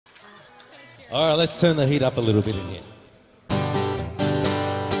All right, let's turn the heat up a little bit in here.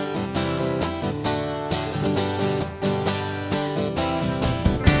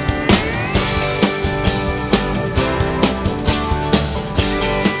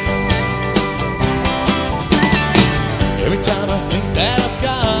 Every time I think that I've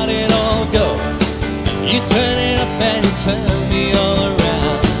got it all going, you turn it up and you turn me all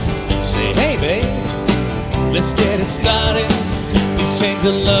around. You say, hey babe, let's get it started. These chains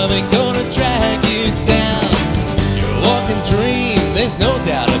of love ain't gonna drag you down. You're a walking dream, there's no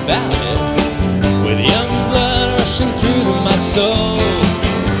doubt about it. With young blood rushing through to my soul.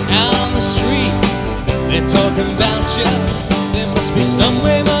 Out on the street, they're talking about you. There must be some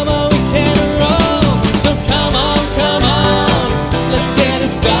way, mama, we can roll. So come on, let's get it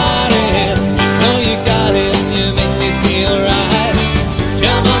started. Know you got it, you make me feel right.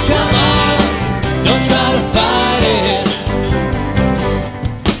 Come on, don't try to fight it.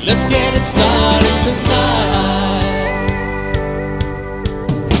 Let's get it started tonight.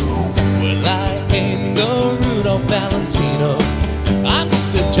 Well, I ain't no Rudolph Valentino, I'm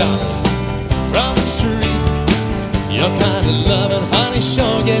just a Johnny from the street. Your kind of loving, honey,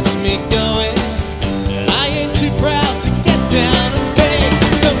 sure gets me going. And I ain't too proud to get down and beg.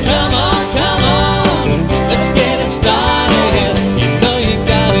 So come on, let's get it started. You know you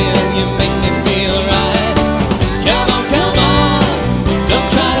got it and you make me feel right. Come on, don't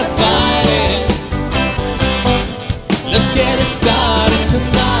try to fight it. Let's get it started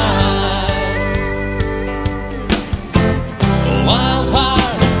tonight. A wild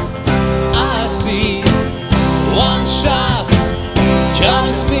heart, I see. One shot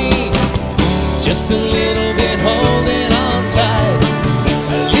covers me. Just a little bit holding on tight.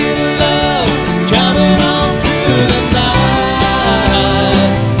 A little love coming on through the night.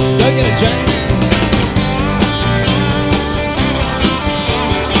 Go get it, James.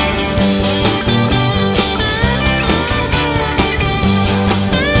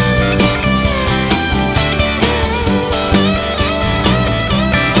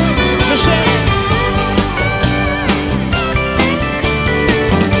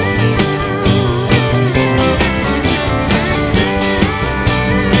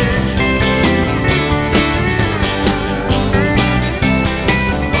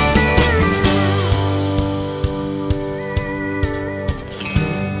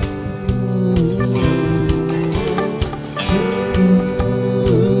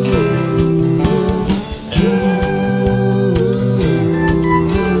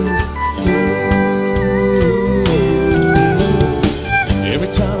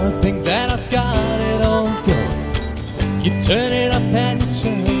 Turn it up and you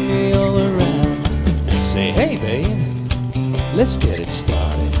turn me all around. Say, hey babe, let's get it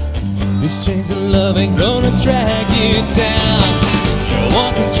started. These chains of love ain't gonna drag you down. You're a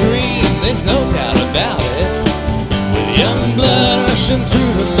walking dream, there's no doubt about it. With young blood rushing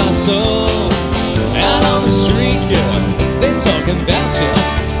through to my soul. Out on the street, girl, they're talking about you.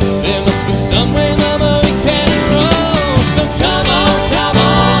 There must be somewhere